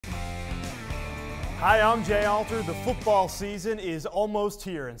Hi, I'm Jay Alter. The football season is almost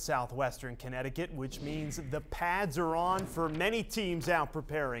here in southwestern Connecticut, which means the pads are on for many teams out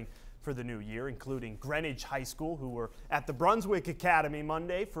preparing for the new year, including Greenwich High School, who were at the Brunswick Academy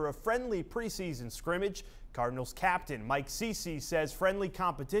Monday for a friendly preseason scrimmage. Cardinals captain Mike Cece says friendly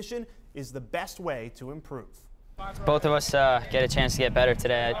competition is the best way to improve. Both of us get a chance to get better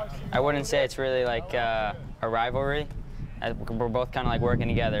today. I wouldn't say it's really like a rivalry. We're both kind of like working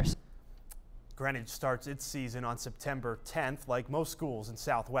together. Greenwich starts its season on September 10th, like most schools in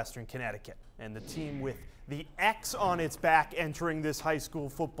southwestern Connecticut. And the team with the X on its back entering this high school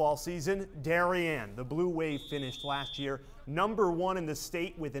football season, Darien. The Blue Wave finished last year #1 in the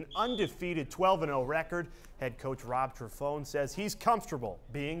state with an undefeated 12-0 record. Head coach Rob Trefone says he's comfortable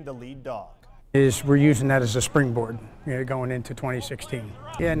being the lead dog. We're using that as a springboard, going into 2016.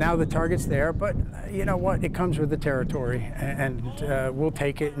 Yeah, now the target's there, but you know what? It comes with the territory, and we'll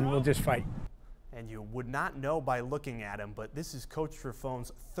take it and we'll just fight. And you would not know by looking at him, but this is Coach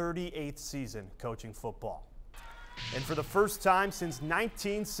Trefone's 38th season coaching football. And for the first time since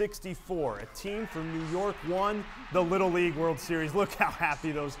 1964, a team from New York won the Little League World Series. Look how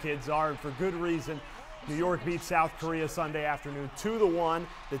happy those kids are, and for good reason. New York beat South Korea Sunday afternoon 2-1.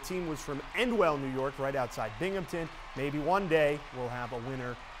 The team was from Endwell, New York, right outside Binghamton. Maybe one day we'll have a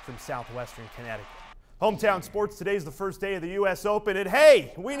winner from southwestern Connecticut. Hometown sports, today's the first day of the U.S. Open, and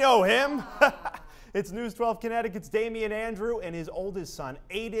hey, we know him. It's News 12 Connecticut's Damian Andrew and his oldest son,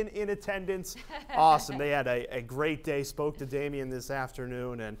 Aiden, in attendance. Awesome. They had a great day. Spoke to Damian this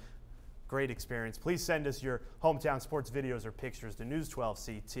afternoon, and great experience. Please send us your hometown sports videos or pictures to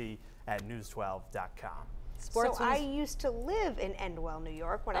News12CT at news12.com. So I used to live in Endwell, New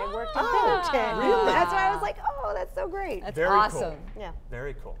York when I worked in Binghamton. Really? That's why I was like, oh, that's so great. That's Very awesome. Cool. Yeah.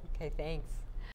 Very cool. Okay, thanks.